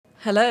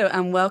Hello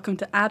and welcome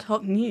to Ad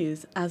Hoc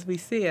News as we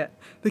see it,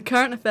 the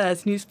current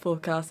affairs news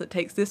forecast that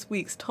takes this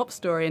week's top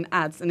story and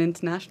adds an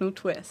international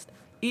twist.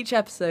 Each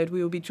episode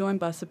we will be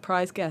joined by a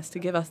surprise guest to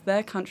give us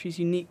their country's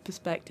unique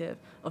perspective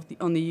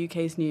on the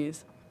UK's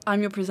news. I'm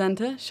your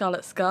presenter,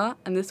 Charlotte Scarr,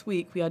 and this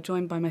week we are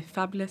joined by my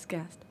fabulous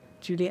guest,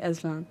 Julie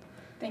Ezvan.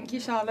 Thank you,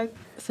 Charlotte.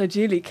 So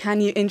Julie,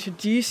 can you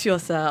introduce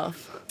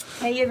yourself?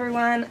 Hey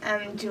everyone,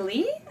 I'm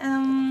Julie.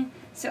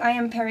 So I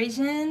am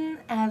Parisian.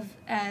 I've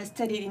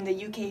studied in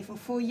the UK for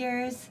 4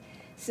 years,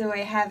 so I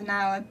have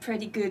now a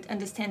pretty good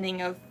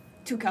understanding of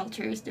two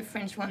cultures, the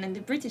French one and the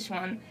British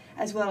one,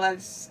 as well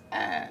as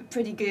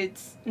pretty good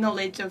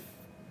knowledge of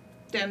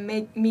the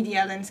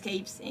media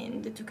landscapes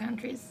in the two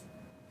countries.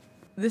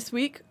 This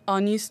week,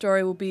 our news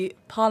story will be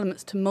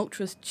Parliament's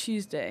tumultuous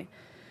Tuesday,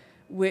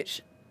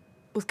 which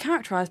was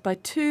characterised by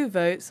two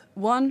votes.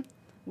 One,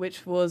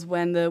 which was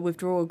when the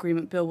Withdrawal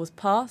Agreement Bill was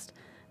passed,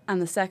 and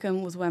the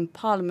second was when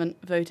Parliament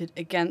voted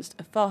against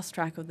a fast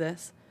track of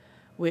this,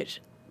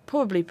 which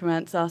probably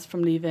prevents us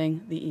from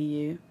leaving the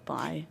EU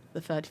by the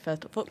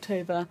 31st of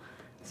October.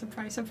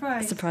 Surprise,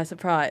 surprise. Surprise,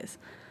 surprise.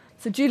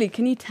 So Julie,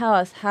 can you tell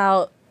us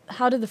how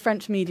did the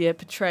French media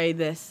portray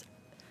this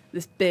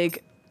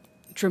big,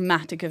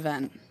 dramatic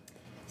event?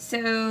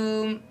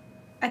 So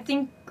I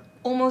think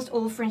almost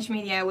all French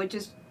media were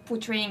just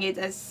portraying it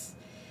as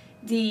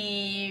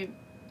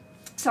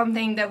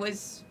something that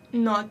was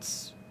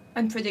not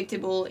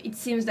unpredictable. It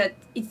seems that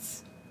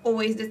it's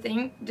always the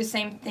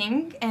same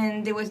thing,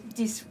 and there was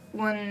this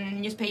one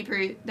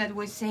newspaper that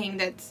was saying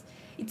that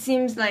it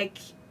seems like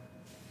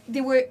they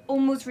were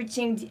almost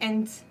reaching the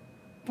end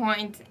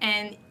point,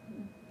 and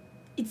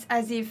it's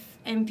as if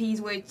MPs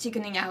were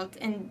chickening out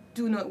and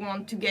do not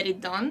want to get it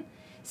done.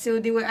 So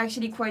they were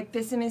actually quite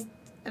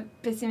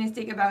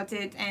pessimistic about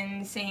it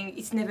and saying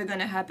it's never going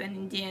to happen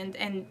in the end.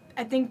 And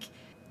I think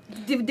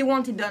they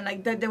want it done.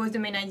 Like that was the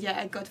main idea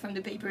I got from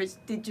the papers.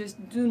 They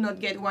just do not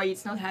get why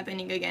it's not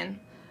happening again.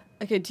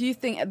 Okay, do you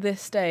think at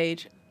this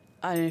stage,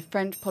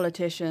 French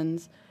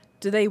politicians,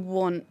 do they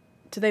want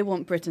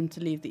Britain to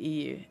leave the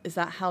EU? Is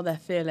that how they're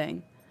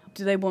feeling?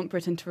 Do they want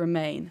Britain to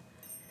remain?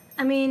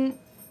 I mean,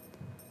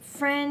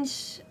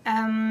 French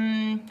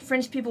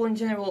people in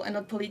general and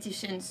not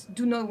politicians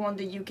do not want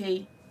the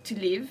UK to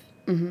leave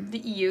the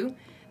EU.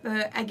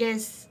 But I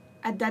guess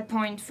at that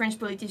point, French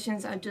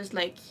politicians are just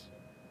like,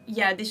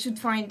 yeah, they should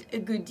find a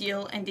good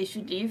deal and they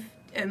should leave.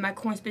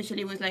 Macron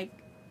especially was like,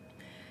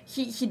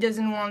 he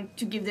doesn't want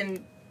to give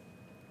them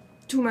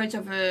too much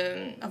of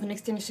an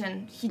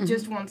extension. He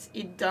just wants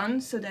it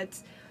done so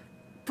that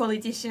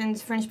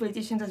French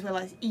politicians as well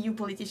as EU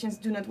politicians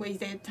do not waste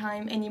their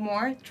time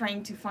anymore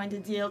trying to find a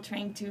deal,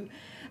 trying to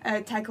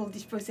tackle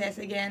this process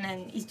again.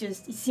 And it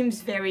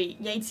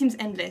seems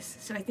endless.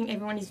 So I think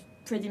everyone is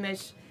pretty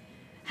much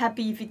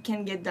happy if it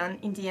can get done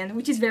in the end,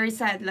 which is very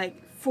sad. Like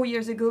 4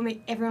 years ago,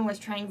 everyone was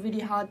trying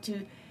really hard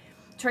to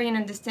try and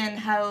understand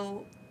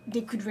how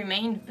they could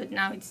remain, but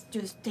now it's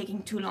just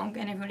taking too long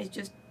and everyone is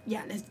just,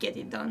 let's get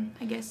it done,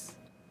 I guess.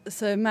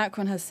 So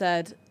Macron has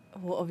said,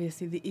 well,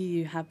 obviously the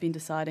EU have been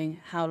deciding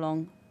how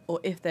long or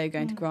if they're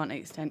going to grant an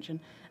extension,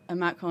 and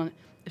Macron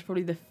is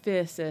probably the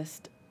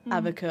fiercest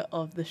advocate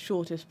of the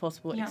shortest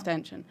possible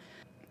extension.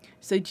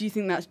 So do you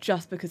think that's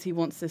just because he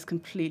wants this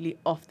completely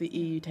off the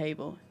EU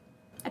table?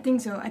 I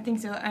think so.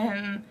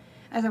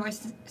 As I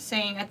was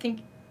saying, I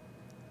think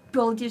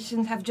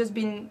politicians have just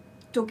been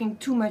talking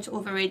too much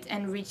over it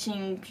and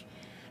reaching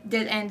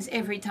dead ends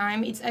every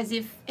time. It's as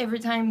if every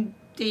time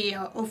they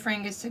are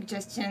offering a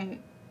suggestion,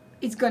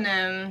 as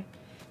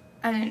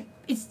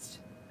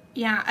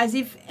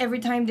if every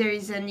time there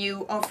is a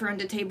new offer on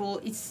the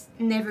table, it's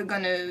never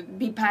gonna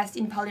be passed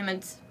in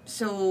Parliament.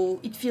 So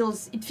it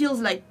feels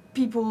like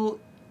people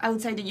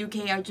outside the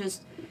UK are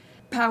just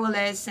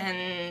powerless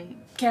and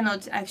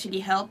cannot actually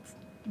help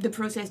the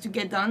process to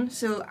get done.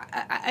 So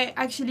I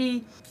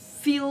actually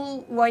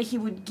feel why he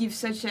would give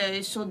such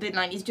a short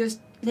deadline. It's just,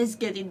 let's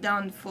get it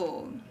done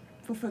for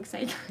fuck's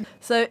sake.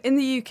 So in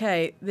the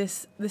UK,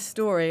 this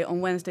story on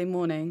Wednesday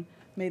morning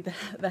made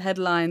the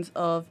headlines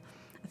of,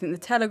 I think, the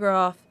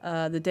Telegraph,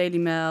 the Daily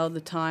Mail,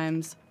 the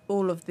Times,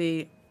 all of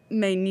the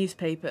main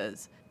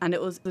newspapers, and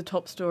it was the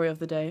top story of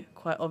the day,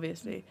 quite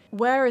obviously.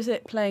 Where is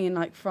it playing in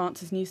like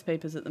France's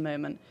newspapers at the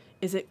moment?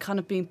 Is it kind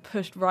of being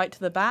pushed right to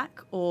the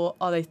back, or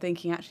are they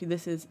thinking actually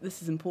this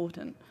is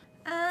important?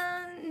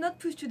 Not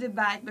pushed to the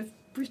back, but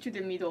pushed to the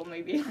middle,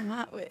 maybe.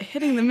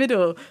 Hitting the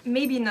middle.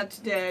 Maybe not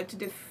to the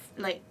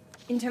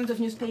in terms of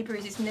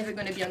newspapers, it's never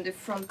going to be on the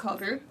front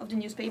cover of the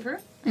newspaper,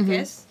 I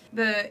guess.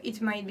 But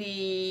it might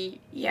be,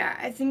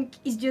 I think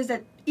it's just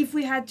that if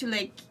we had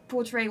to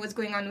portray what's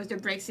going on with the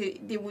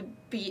Brexit, there would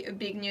be a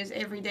big news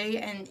every day,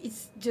 and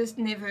it's just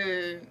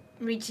never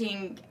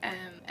reaching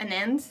an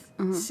end.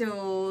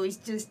 So it's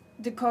just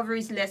the cover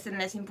is less and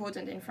less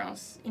important in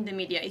France in the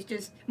media. It's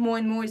just more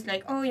and more. It's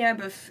like, oh yeah,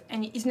 but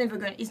and it's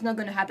not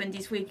gonna happen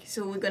this week.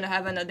 So we're gonna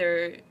have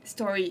another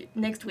story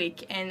next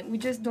week, and we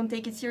just don't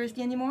take it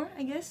seriously anymore,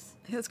 I guess.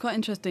 I think that's quite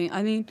interesting.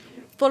 I mean,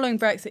 following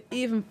Brexit,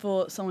 even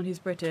for someone who's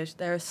British,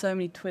 there are so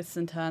many twists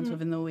and turns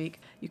within the week.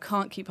 You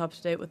can't keep up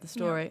to date with the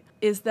story.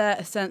 Yeah. Is there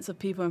a sense of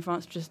people in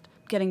France just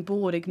getting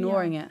bored,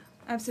 ignoring it?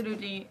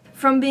 Absolutely.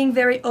 From being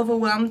very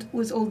overwhelmed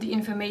with all the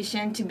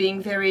information to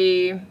being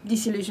very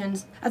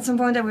disillusioned. At some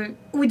point,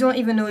 we don't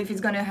even know if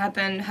it's going to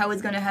happen, how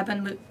it's going to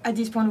happen, but at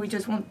this point, we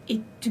just want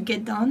it to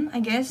get done, I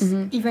guess.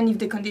 Even if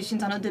the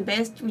conditions are not the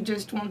best, we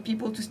just want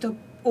people to stop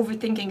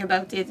overthinking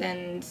about it,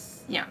 and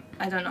yeah,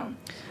 I don't know.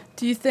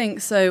 Do you think,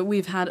 so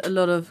we've had a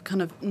lot of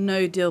kind of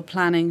no-deal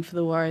planning for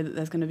the worry that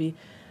there's going to be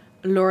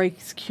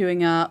lorries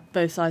queuing up,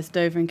 both sides,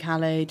 Dover and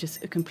Calais,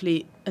 just a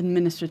complete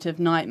administrative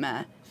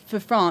nightmare. For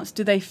France,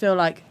 do they feel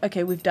like,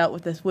 okay, we've dealt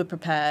with this, we're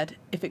prepared,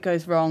 if it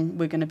goes wrong,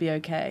 we're going to be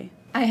okay?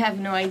 I have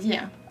no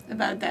idea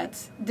about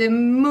that. The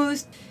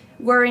most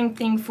worrying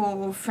thing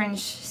for French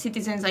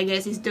citizens, I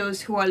guess, is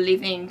those who are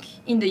living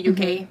in the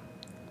UK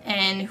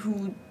and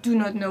who do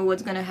not know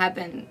what's going to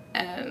happen.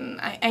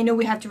 I know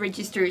we have to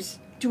register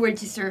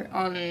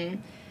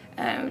on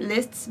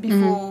lists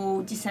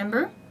before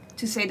December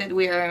to say that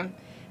we are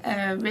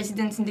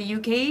residents in the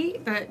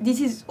UK, but this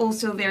is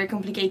also very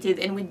complicated,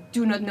 and we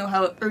do not know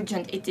how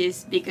urgent it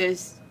is,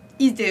 because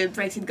is the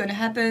Brexit going to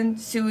happen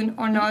soon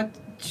or not?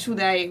 Should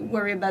I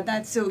worry about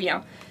that? So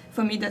yeah,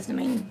 for me that's the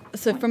main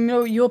So point. From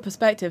your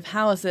perspective,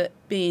 how has it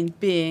been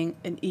being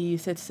an EU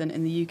citizen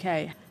in the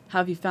UK? How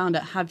have you found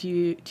it? Do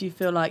you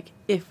feel like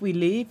if we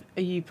leave,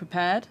 are you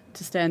prepared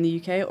to stay in the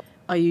UK? Or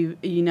are you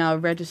now a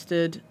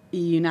registered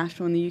EU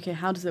national in the UK?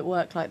 How does it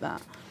work like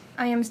that?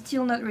 I am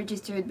still not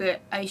registered,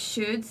 but I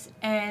should,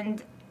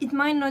 and it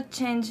might not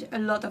change a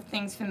lot of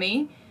things for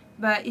me,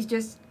 but it's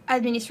just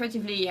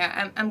administratively,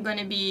 yeah, I'm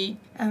gonna be,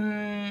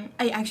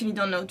 I actually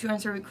don't know, to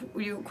answer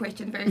your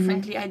question very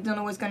frankly, I don't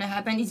know what's gonna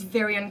happen. It's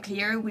very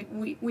unclear.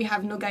 We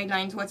have no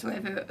guidelines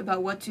whatsoever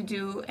about what to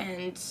do,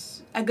 and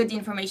I got the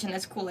information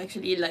at school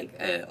actually, like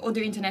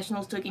other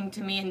internationals talking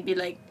to me and be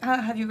like,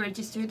 have you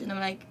registered? And I'm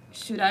like,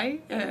 should I?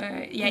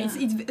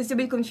 It's a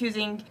bit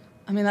confusing.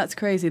 I mean, that's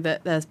crazy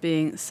that there's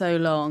being so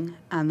long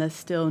and there's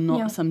still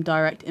not some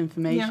direct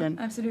information.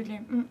 Yeah,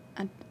 absolutely.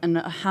 And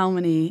how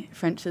many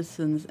French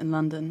citizens in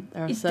London?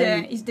 There are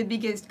It's the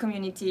biggest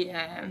community.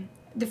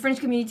 The French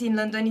community in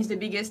London is the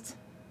biggest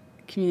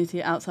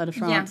community outside of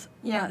France.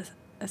 Yeah.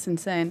 That's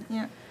insane.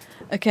 Yeah.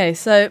 Okay,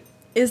 so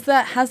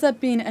has there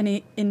been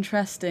any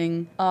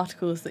interesting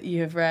articles that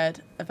you have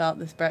read about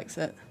this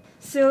Brexit?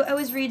 So I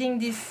was reading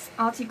this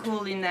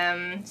article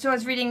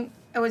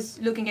I was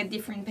looking at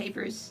different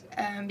papers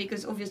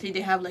because obviously they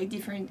have like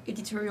different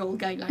editorial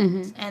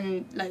guidelines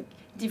and like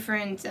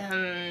different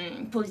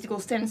political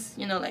stance.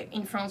 You know, like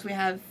in France we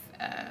have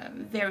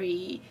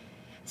very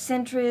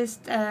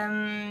centrist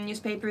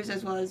newspapers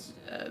as well as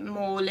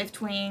more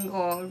left-wing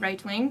or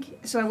right-wing.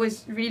 So I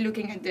was really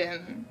looking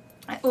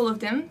at all of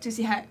them to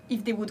see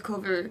if they would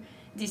cover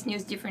this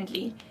news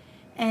differently.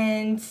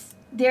 And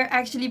they're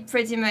actually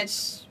pretty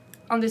much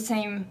on the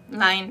same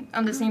line,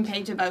 on the same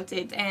page about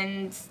it.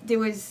 And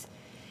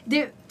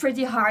they're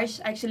pretty harsh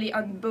actually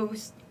on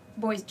both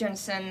Boris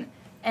Johnson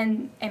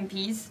and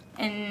MPs,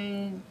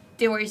 and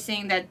they were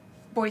saying that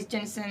Boris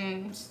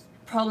Johnson's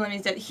problem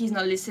is that he's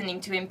not listening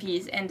to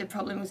MPs, and the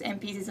problem with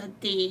MPs is that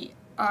they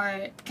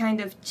are kind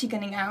of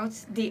chickening out.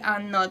 They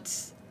are not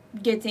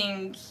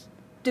getting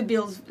the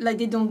bills, like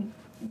they don't.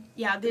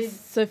 Yeah.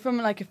 So from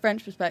like a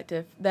French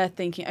perspective, they're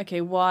thinking,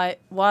 okay, why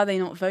are they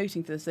not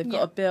voting for this? They've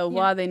got a bill.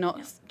 Why are they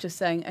not just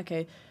saying,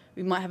 okay,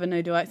 we might have a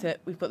no-deal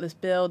exit. We've got this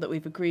bill that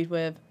we've agreed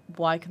with.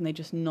 Why can they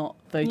just not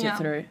vote it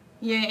through?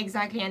 Yeah,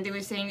 exactly. And they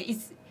were saying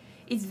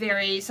it's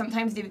very,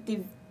 sometimes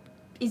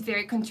it's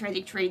very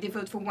contradictory. They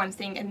vote for one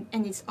thing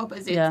and it's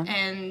opposite. Yeah.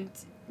 And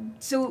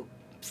so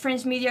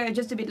French media are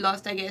just a bit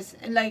lost, I guess.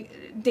 Like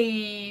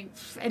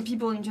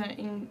people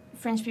in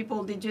French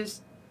people, they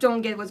just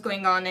don't get what's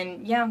going on.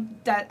 And yeah,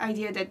 that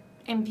idea that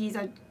MPs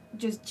are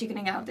just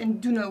chickening out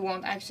and do not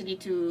want actually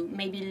to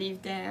maybe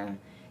leave the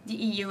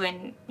EU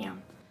and yeah.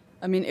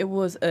 I mean, it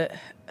was a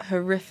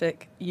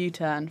horrific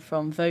U-turn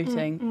from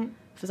voting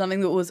for something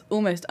that was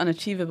almost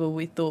unachievable,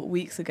 we thought,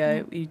 weeks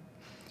ago. We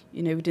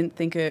didn't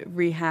think a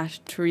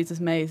rehashed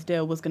Theresa May's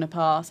deal was going to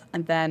pass.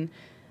 And then,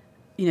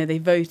 they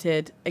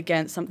voted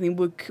against something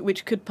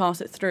which could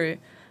pass it through.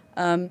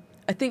 I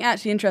think,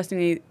 actually,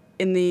 interestingly,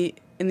 in the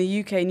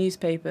UK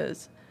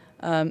newspapers,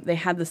 they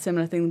had the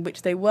similar thing,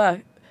 which they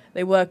were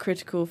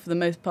critical for the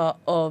most part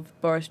of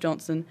Boris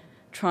Johnson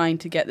trying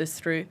to get this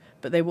through,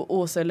 but they were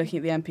also looking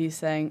at the MPs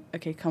saying,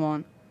 okay, come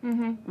on,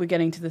 we're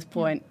getting to this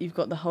point. You've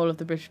got the whole of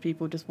the British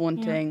people just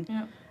wanting,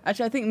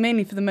 actually I think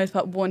mainly for the most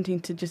part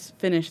wanting to just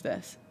finish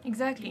this.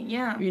 Exactly,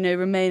 yeah.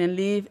 Remain and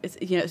leave.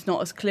 It's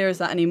not as clear as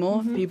that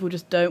anymore. People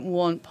just don't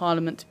want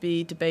Parliament to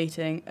be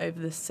debating over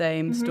the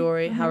same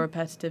story, how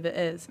repetitive it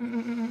is.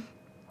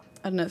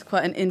 I don't know, it's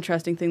quite an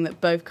interesting thing that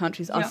both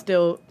countries are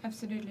still...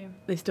 Absolutely.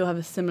 They still have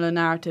a similar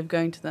narrative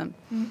going to them.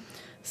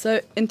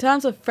 So in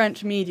terms of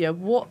French media,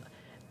 what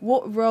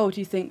role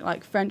do you think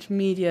like French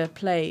media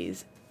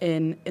plays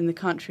in the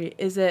country?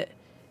 Is it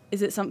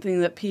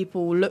something that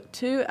people look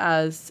to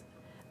as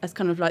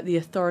kind of like the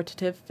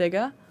authoritative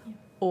figure,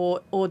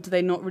 or do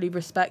they not really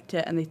respect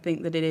it and they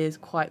think that it is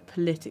quite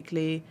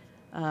politically,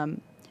 it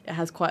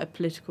has quite a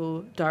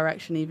political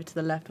direction either to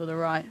the left or the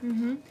right?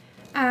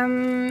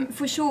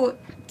 For sure,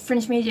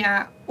 French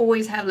media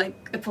always have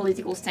like a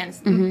political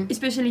stance,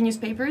 especially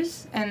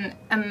newspapers, and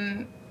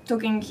I'm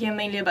talking here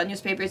mainly about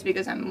newspapers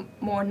because I'm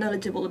more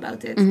knowledgeable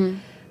about it.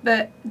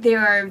 But they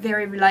are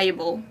very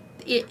reliable.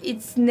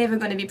 It's never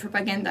going to be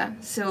propaganda.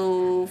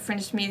 So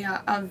French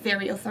media are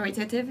very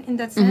authoritative in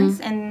that sense,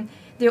 and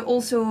they're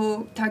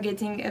also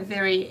targeting a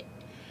very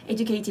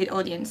educated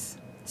audience.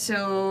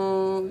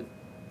 So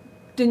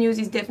the news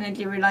is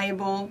definitely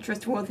reliable,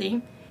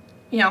 trustworthy.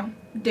 Yeah,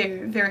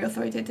 they're very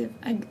authoritative.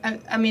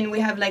 I mean, we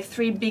have like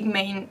 3 big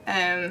main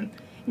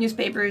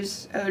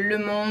newspapers, Le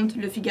Monde,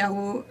 Le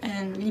Figaro,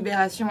 and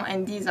Libération,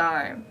 and these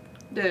are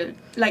the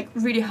like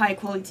really high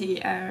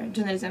quality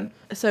journalism.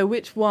 So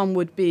which one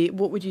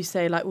what would you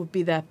say like would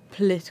be their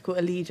political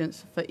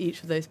allegiance for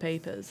each of those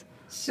papers?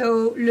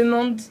 So Le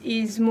Monde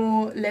is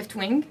more left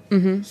wing.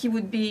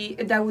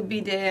 That would be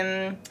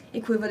the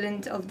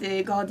equivalent of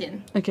the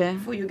Guardian. Okay.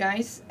 For you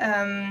guys.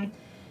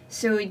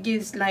 So it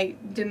gives like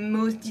the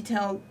most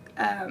detailed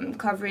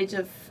coverage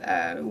of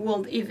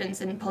world events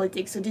and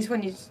politics. So this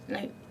one is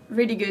like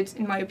really good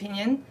in my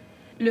opinion.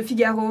 Le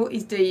Figaro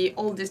is the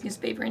oldest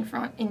newspaper in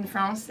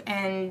France,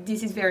 and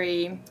this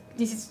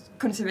is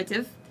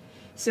conservative.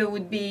 So it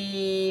would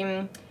be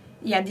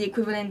the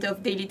equivalent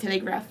of Daily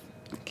Telegraph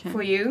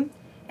for you.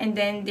 And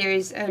then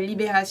there's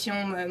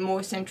Libération,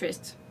 more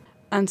centrist.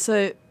 And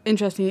so,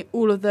 interestingly,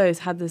 all of those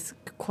had this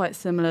quite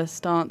similar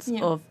stance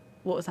of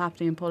what was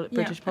happening in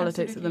British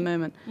politics at the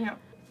moment. Yeah.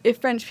 If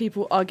French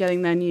people are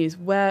getting their news,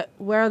 where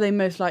are they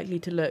most likely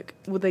to look?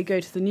 Would they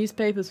go to the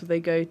newspapers? Would they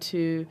go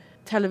to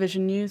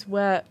television news?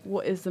 What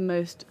is the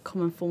most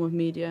common form of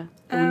media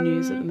or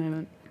news at the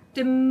moment?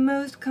 The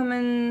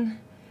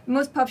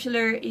most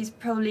popular is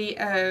probably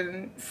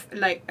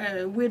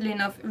weirdly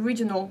enough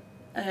regional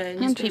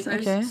newspapers.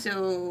 Okay.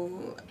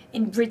 So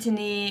in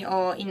Brittany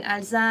or in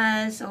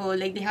Alsace, or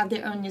like they have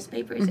their own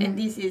newspapers, and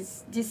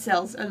this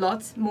sells a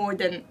lot more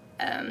than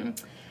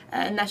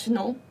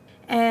national.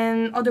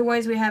 And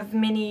otherwise we have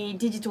many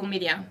digital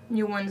media,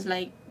 new ones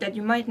like that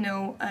you might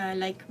know,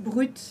 like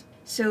Brut.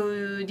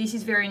 So this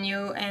is very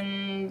new,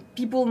 and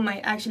people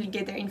might actually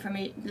get their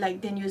information,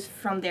 like their news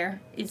from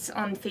there. It's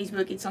on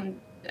Facebook, it's on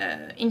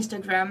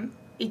Instagram,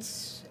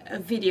 it's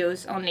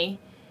videos only,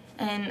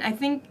 and I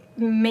think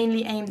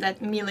mainly aimed at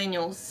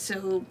millennials.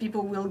 So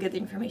people will get the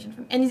information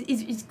from, and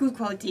it's good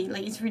quality,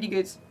 like it's really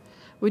good.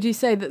 Would you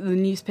say that the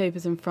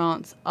newspapers in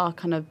France are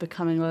kind of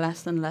becoming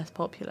less and less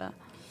popular?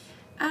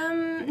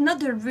 Not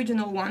the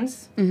regional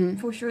ones,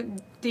 for sure.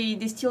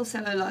 They still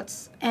sell a lot.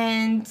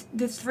 And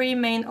the 3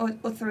 main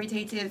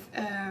authoritative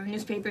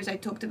newspapers I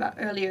talked about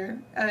earlier,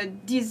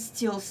 these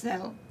still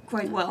sell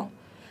quite well.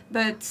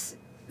 But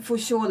for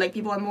sure, like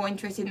people are more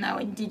interested now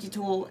in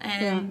digital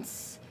and...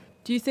 Yeah.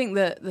 Do you think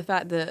that the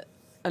fact that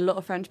a lot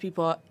of French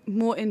people are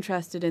more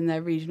interested in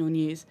their regional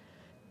news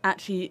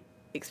actually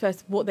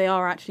express what they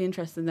are actually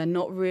interested in? They're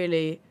not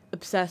really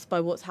obsessed by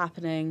what's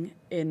happening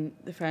in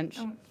the French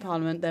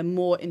Parliament. They're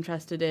more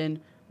interested in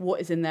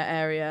what is in their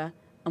area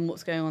and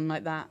what's going on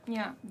like that.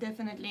 Yeah,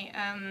 definitely.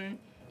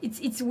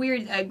 It's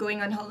weird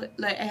going on holiday.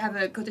 Like I have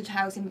a cottage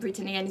house in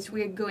Brittany, and it's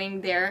weird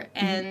going there,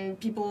 and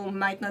people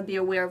might not be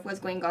aware of what's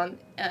going on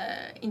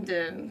in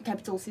the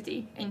capital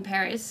city, in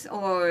Paris,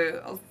 or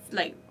of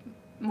like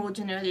more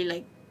generally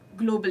like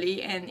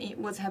globally and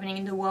what's happening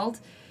in the world.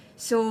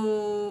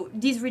 So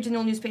these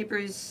regional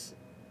newspapers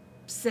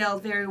sell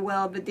very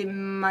well, but they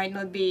might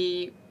not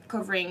be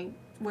covering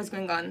what's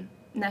going on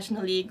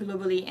nationally,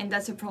 globally, and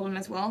that's a problem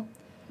as well.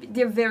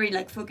 They're very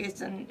like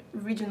focused on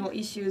regional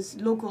issues,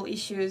 local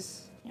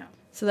issues. Yeah.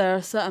 So there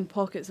are certain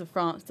pockets of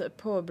France that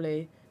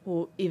probably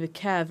will either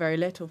care very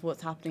little of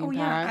what's happening in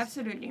Paris.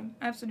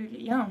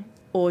 Absolutely, yeah.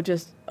 Or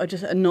just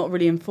are not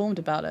really informed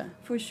about it.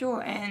 For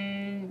sure,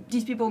 and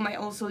these people might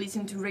also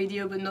listen to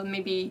radio, but not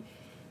maybe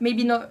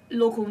not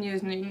local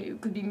news. It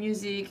could be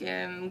music,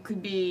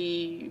 could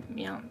be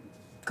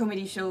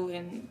comedy show,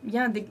 and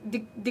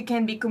they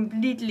can be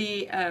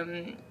completely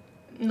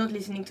not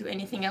listening to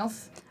anything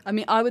else. I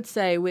mean, I would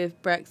say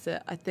with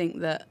Brexit, I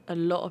think that a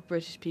lot of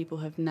British people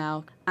have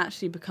now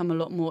actually become a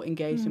lot more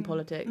engaged in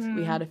politics.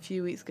 We had a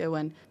few weeks ago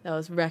when there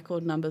was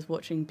record numbers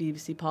watching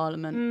BBC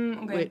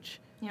Parliament, which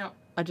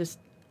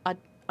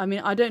I mean,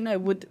 I don't know.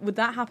 Would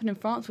that happen in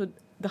France? Would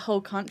the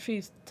whole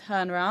country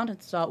turn around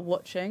and start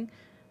watching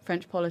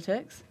French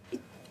politics?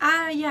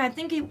 I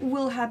think it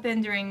will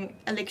happen during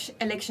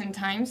election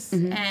times,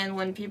 and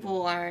when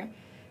people are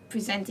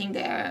presenting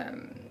their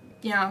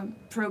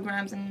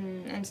programs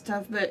and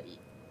stuff, but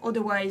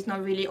otherwise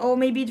not really. Or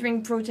maybe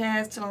during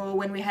protests, or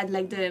when we had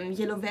like the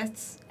yellow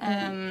vests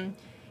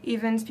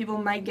events, people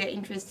might get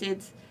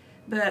interested,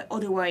 but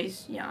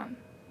otherwise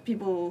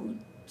people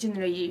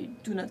generally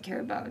do not care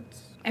about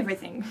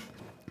everything.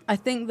 I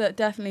think that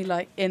definitely,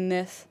 like, in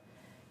this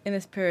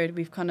period,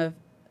 we've kind of,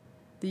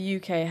 the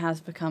UK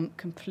has become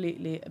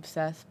completely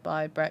obsessed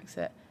by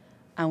Brexit,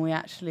 and we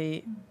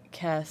actually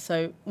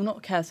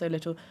not care so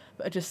little,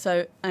 but are just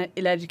so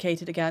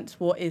ill-educated against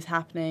what is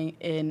happening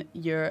in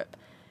Europe.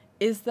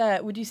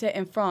 Would you say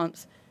in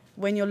France,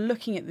 when you're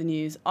looking at the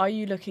news, are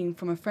you looking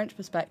from a French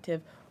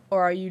perspective,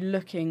 or are you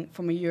looking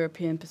from a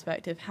European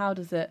perspective? How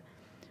does it,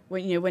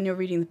 when you're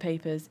reading the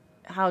papers,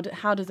 how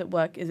does it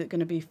work? Is it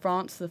going to be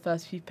France, the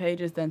first few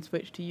pages, then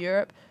switch to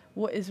Europe?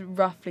 What is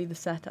roughly the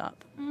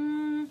setup?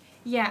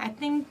 Yeah, I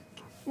think,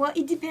 well,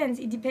 it depends.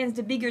 It depends.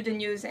 The bigger the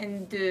news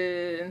and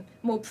the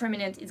more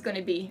prominent it's going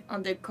to be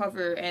on the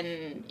cover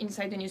and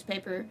inside the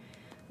newspaper.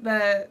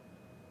 But,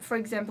 for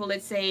example,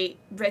 let's say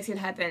Brexit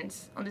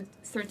happens on the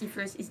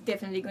 31st, it's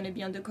definitely going to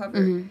be on the cover.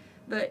 Mm-hmm.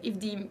 But if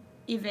the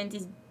event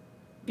is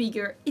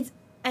bigger,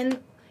 and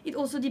it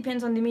also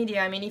depends on the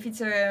media. I mean, if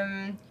it's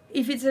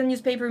a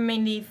newspaper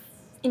mainly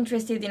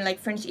interested in like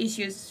French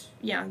issues,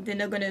 yeah, they're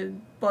not gonna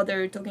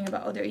bother talking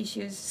about other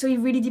issues. So it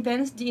really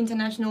depends. The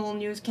international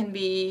news can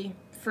be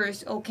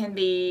first or can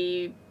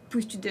be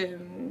pushed to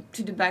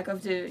the back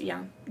of the,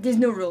 yeah. There's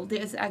no rule.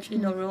 There's actually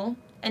no rule.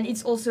 And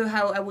it's also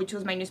how I would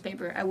choose my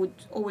newspaper. I would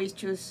always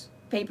choose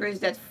papers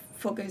that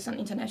focus on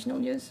international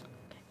news.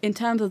 In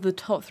terms of the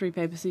top three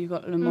papers, so you've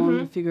got Le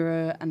Monde,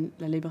 Figaro, and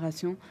La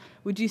Libération,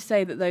 would you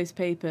say that those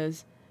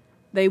papers,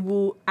 they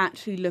will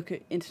actually look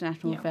at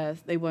international affairs?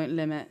 They won't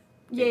limit?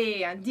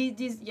 Yeah.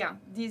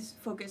 These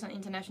focus on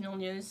international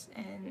news,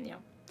 and yeah.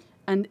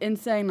 And in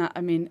saying that,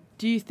 I mean,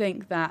 do you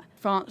think that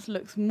France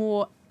looks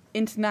more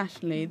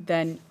internationally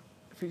than,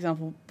 for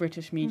example,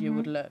 British media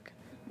would look?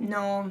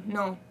 No.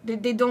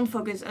 They don't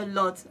focus a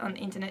lot on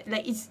internet.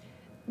 Like, it's,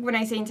 when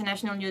I say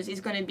international news,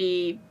 it's going to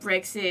be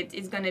Brexit,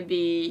 it's going to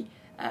be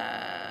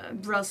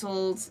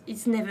Brussels.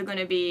 It's never going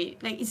to be,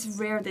 like, it's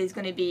rare that it's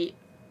going to be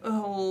a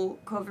whole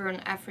cover on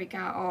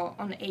Africa or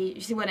on Asia.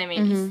 You see what I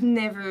mean? It's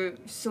never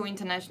so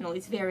international.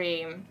 It's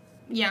very,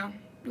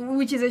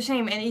 which is a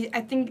shame. And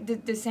I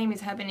think the same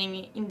is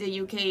happening in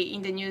the UK,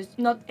 in the news.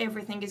 Not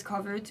everything is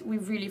covered. We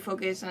really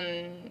focus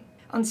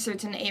on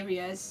certain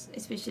areas,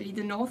 especially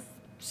the north.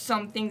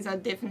 Some things are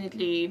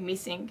definitely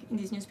missing in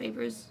these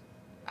newspapers.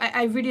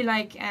 I really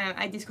like,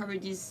 I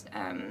discovered this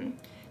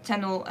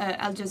channel,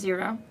 Al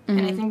Jazeera,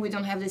 and I think we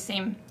don't have the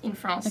same in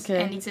France,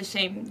 and it's a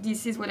shame.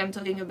 This is what I'm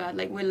talking about.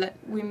 Like,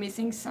 we're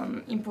missing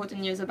some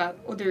important news about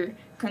other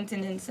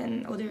continents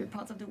and other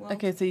parts of the world.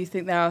 Okay, so you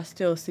think there are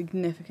still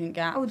significant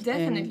gaps? Oh,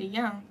 definitely,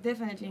 yeah.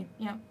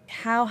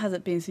 How has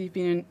it been? So you've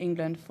been in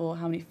England for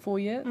how many, 4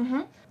 years?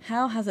 Mm-hmm.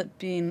 How has it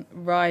been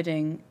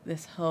riding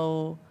this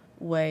whole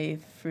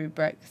wave through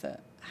Brexit?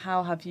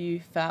 How have you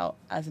felt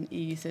as an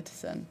EU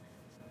citizen?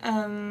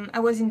 I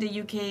was in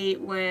the UK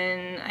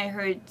when I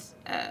heard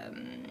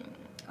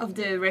of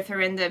the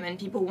referendum and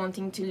people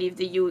wanting to leave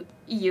the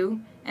EU,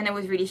 and I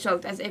was really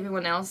shocked, as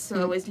everyone else.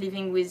 So I was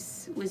living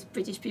with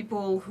British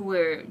people who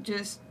were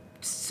just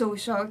so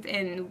shocked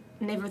and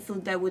never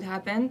thought that would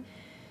happen.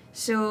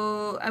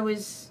 So I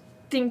was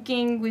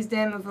thinking with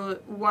them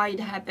about why it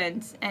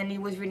happened, and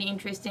it was really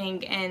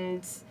interesting.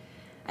 And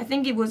I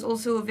think it was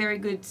also a very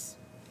good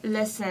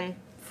lesson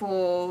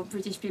for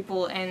British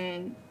people,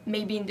 and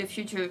maybe in the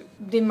future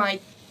they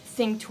might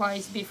think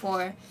twice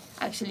before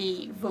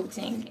actually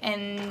voting.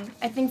 And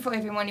I think for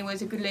everyone it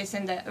was a good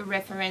lesson that a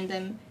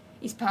referendum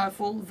is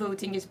powerful,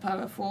 voting is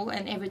powerful,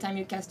 and every time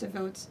you cast a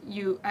vote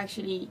you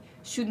actually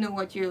should know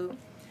what you're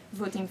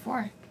voting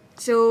for.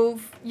 So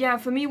yeah,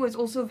 for me it was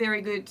also a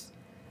very good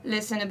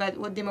lesson about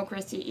what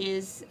democracy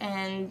is,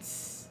 and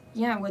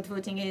what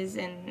voting is,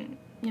 and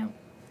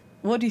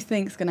What do you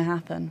think is going to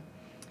happen?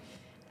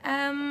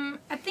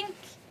 I think,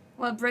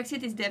 well,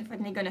 Brexit is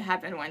definitely going to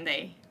happen one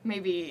day.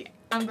 Maybe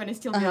I'm going to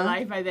still be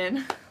alive by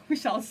then. We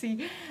shall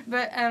see.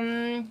 But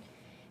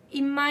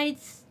it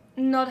might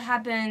not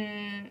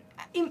happen.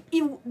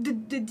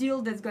 The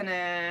deal that's going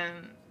to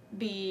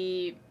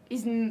be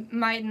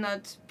might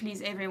not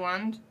please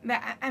everyone.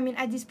 But I mean,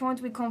 at this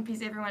point, we can't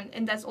please everyone.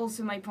 And that's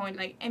also my point.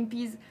 Like,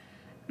 MPs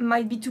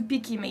might be too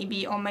picky,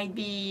 maybe, or might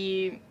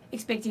be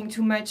expecting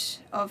too much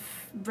of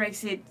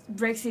Brexit.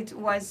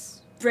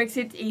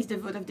 Brexit is the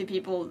vote of the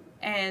people,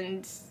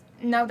 and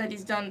now that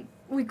it's done,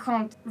 we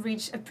can't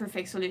reach a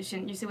perfect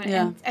solution. You see what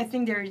I mean? I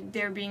think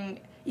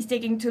it's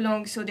taking too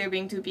long, so they're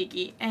being too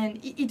picky, and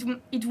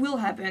it will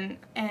happen,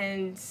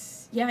 and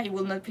it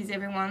will not please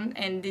everyone,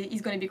 and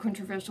it's going to be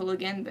controversial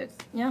again, but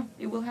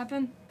it will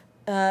happen.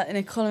 In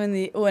a column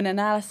an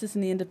analysis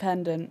in The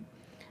Independent,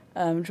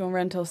 Jean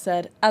Rentoul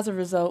said, as a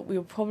result, we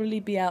will probably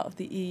be out of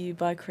the EU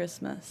by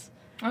Christmas.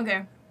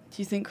 Okay.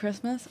 Do you think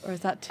Christmas, or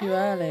is that too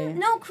early?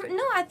 No,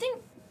 I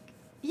think,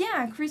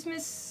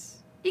 Christmas,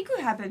 it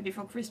could happen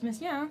before Christmas,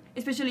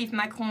 especially if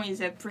Macron is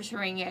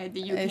pressuring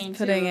the UK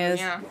into...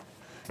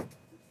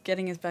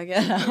 Getting his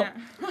baguette out.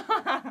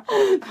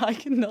 I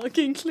cannot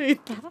conclude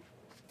that.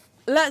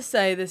 Let's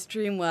say this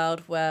dream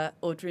world I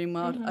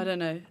don't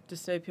know,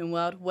 dystopian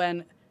world,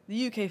 when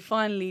the UK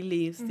finally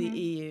leaves the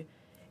EU.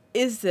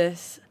 Is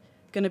this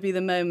going to be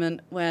the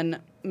moment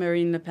when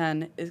Marine Le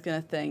Pen is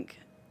going to think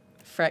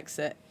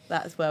Frexit,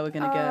 that's where we're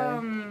going to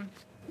go?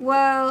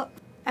 Well,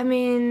 I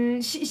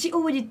mean, she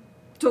already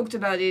talked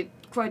about it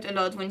quite a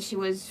lot when she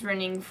was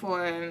running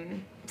for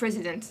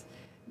president.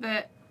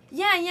 But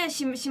yeah,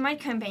 she might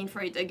campaign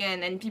for it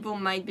again, and people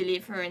might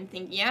believe her and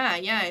think, yeah,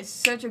 it's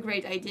such a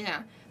great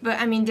idea. But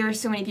I mean, there are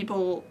so many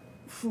people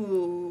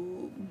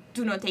who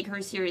do not take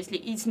her seriously.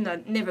 It's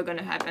never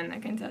gonna happen. I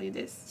can tell you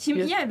this.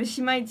 But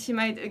she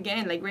might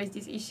again like raise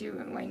this issue.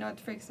 Why not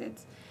Frexit?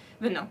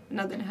 But no,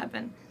 not gonna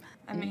happen.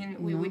 I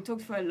mean, we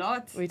talked for a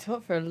lot. We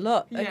talked for a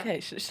lot. Yeah. Okay,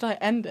 should I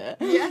end it?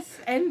 Yes,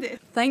 end it.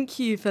 Thank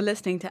you for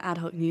listening to Ad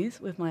Hoc News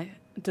with my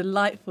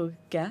delightful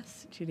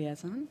guest, Julie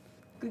Ezvan.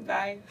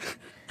 Goodbye.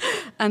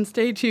 And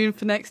stay tuned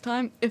for next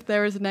time. If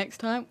there is a next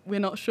time, we're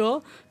not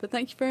sure. But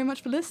thank you very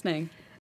much for listening.